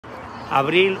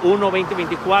Abril 1,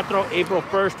 2024, April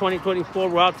 1st, 2024.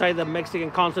 We're outside the Mexican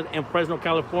Consulate in Fresno,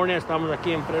 California. Estamos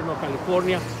aquí en Fresno,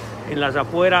 California, en las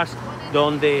afueras,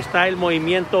 donde está el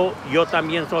movimiento Yo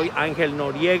También Soy Ángel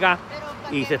Noriega,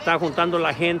 y se está juntando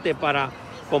la gente para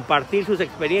compartir sus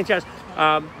experiencias.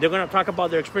 They're going to talk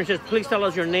about their experiences. Please tell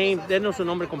us your name. Denos su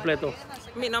nombre completo.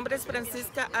 Mi nombre es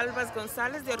Francisca Alba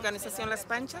Gonzales, de Organización Las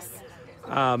Panchas.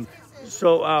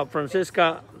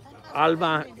 Francisca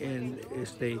Alba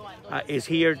is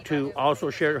here to also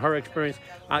share her experience.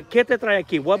 ¿Qué te trae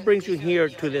aquí? What brings you here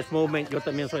to this movement? Yo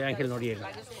También Soy Ángel Noriega.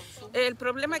 El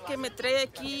problema que me trae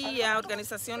aquí a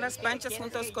Organización Las Panchas,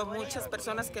 juntos con muchas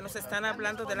personas que nos están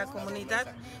hablando de la comunidad,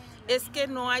 es que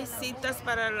no hay citas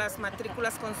para las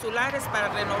matrículas consulares, para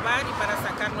renovar y para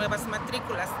sacar nuevas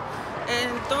matrículas.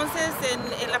 Entonces,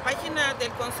 en la página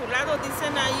del consulado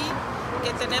dicen ahí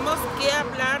que tenemos que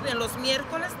hablar en los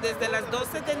miércoles desde las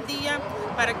 12 del día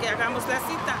para que hagamos la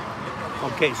cita.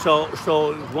 Okay,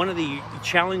 so one of the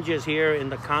challenges here in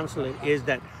the consulate is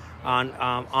that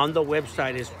on the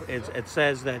website it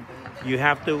says that you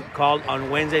have to call on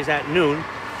Wednesdays at noon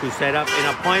to set up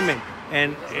an appointment.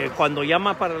 And cuando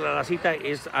llama para la cita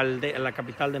es a la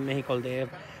capital de México, al DF,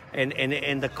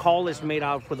 and the call is made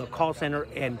out for the call center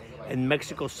in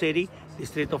Mexico City,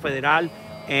 Distrito Federal,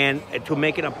 and to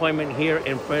make an appointment here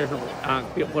in Fresno.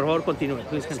 Por favor, continúe.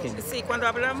 Please continue. Sí, cuando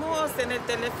hablamos en el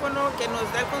teléfono que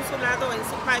nos da el consulado en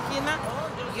su página,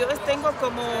 yo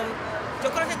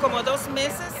creo que como 2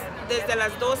 meses, desde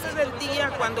las 12 del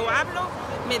día, cuando hablo,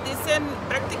 me dicen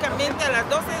prácticamente a las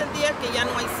 12 del día que ya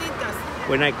no hay citas.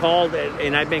 When I called,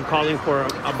 and I've been calling for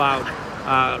about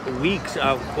weeks,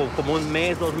 como un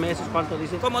mes, 2 meses, ¿cuánto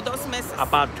dice? Como 2 meses.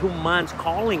 About 2 months,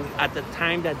 calling at the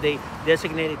time that they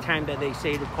designated time that they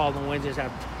say to call on Wednesdays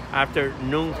after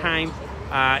noon time,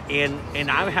 and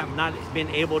I have not been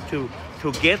able to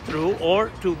get through or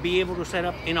to be able to set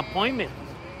up an appointment.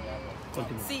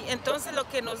 Sí, entonces lo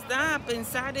que nos da a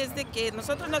pensar es de que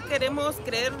nosotros no queremos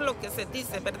creer lo que se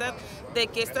dice, ¿verdad? De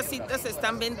que estas citas se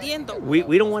están vendiendo.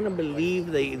 We don't want to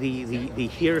believe the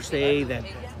hearsay that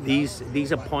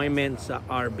these appointments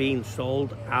are being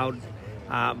sold out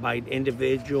by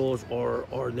individuals,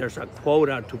 or there's a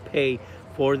quota to pay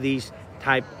for these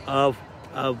type of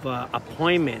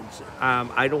appointments.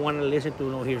 I don't want to listen to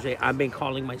no hearsay. I've been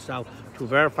calling myself to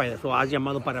verify that. So has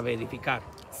llamado para verificar.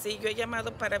 Sí, yo he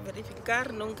llamado para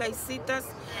verificar, nunca hay citas.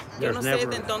 Yo no sé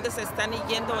de dónde se están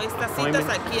yendo estas citas,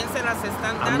 a quién se las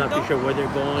están dando. I'm not sure where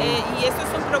they're going. Y eso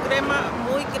es un problema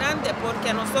muy grande,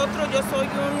 porque a nosotros, yo soy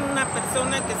una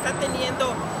persona que está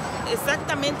teniendo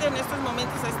exactamente en estos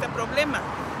momentos este problema.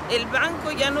 El banco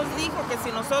ya nos dijo que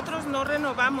si nosotros no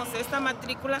renovamos esta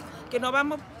matrícula, que no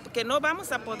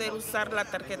vamos a poder usar la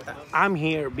tarjeta. I'm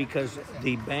here because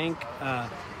the bank,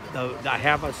 I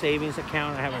have a savings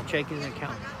account, I have a checking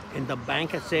account, and the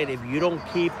bank has said if you don't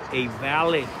keep a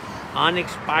valid,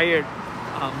 unexpired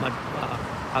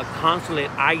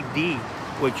consulate ID,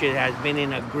 which has been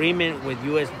in agreement with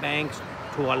U.S. banks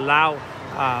to allow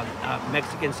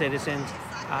Mexican citizens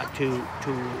to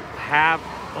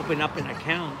open up an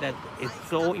account, that it's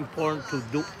so important to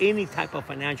do any type of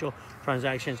financial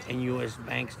transactions in U.S.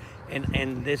 banks.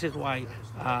 And this is why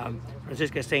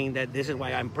Francisca is saying that this is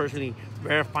why I'm personally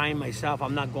verifying myself.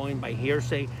 I'm not going by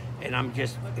hearsay, and I'm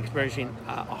just experiencing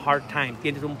a hard time.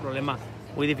 Tienes un problema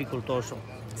muy dificultoso.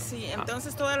 Sí,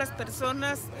 entonces todas las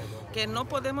personas que no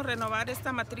podemos renovar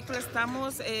esta matrícula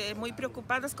estamos muy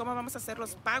preocupadas cómo vamos a hacer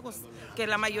los pagos, que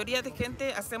la mayoría de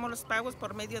gente hacemos los pagos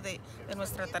por medio de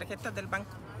nuestra tarjeta del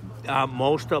banco.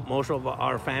 Most of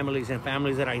our families and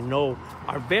families that I know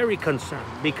are very concerned,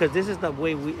 because this is the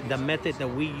way the method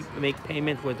that we make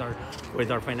payments with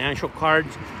our financial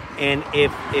cards, and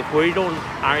if we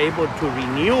are able to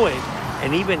renew it,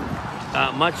 and even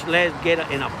much less get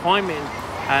an appointment,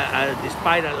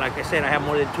 despite, like I said, I have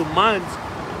more than 2 months,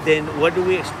 then what do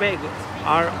we expect?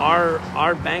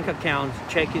 Our bank accounts,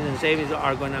 checking and savings,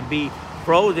 are going to be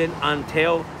frozen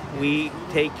until we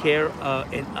take care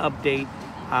of and update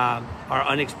our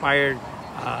unexpired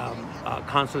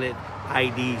consulate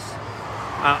IDs.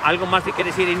 ¿Algo más que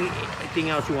quieres decir?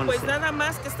 Anything else you want to say? Pues nada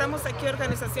más que estamos aquí,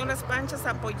 Organización Las Panchas,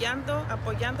 apoyando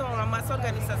a más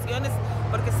organizaciones,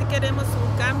 porque sí queremos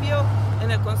un cambio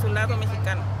en el consulado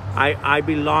mexicano. I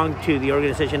belong to the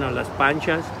organization of Las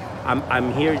Panchas.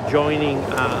 I'm here joining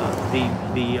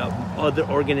the other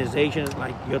organizations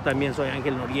like Yo También Soy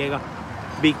Ángel Noriega,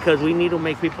 because we need to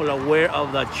make people aware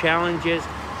of the challenges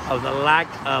of the lack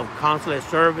of consulate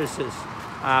services.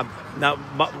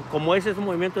 Como ese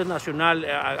movimiento es nacional,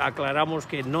 aclaramos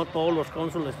que no todos los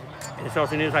cónsules en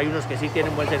Estados Unidos, hay unos que sí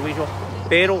tienen buen servicio,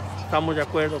 pero estamos de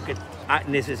acuerdo que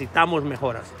necesitamos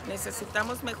mejoras.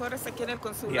 Necesitamos mejoras aquí en el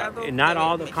consulado. Yeah, not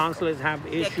all the consulates have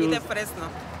de aquí issues. de Fresno.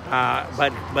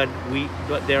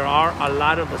 But there are a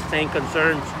lot of the same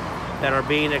concerns that are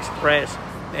being expressed,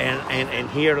 and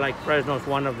here, like Fresno, is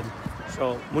one of them.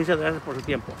 So, muchas gracias por su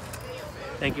tiempo.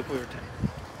 Thank you for your time.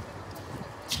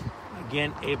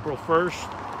 Again, April 1st,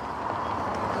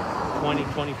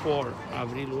 2024,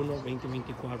 abril 1,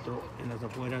 2024, en las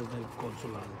afueras del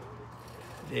consulado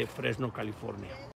de Fresno, California.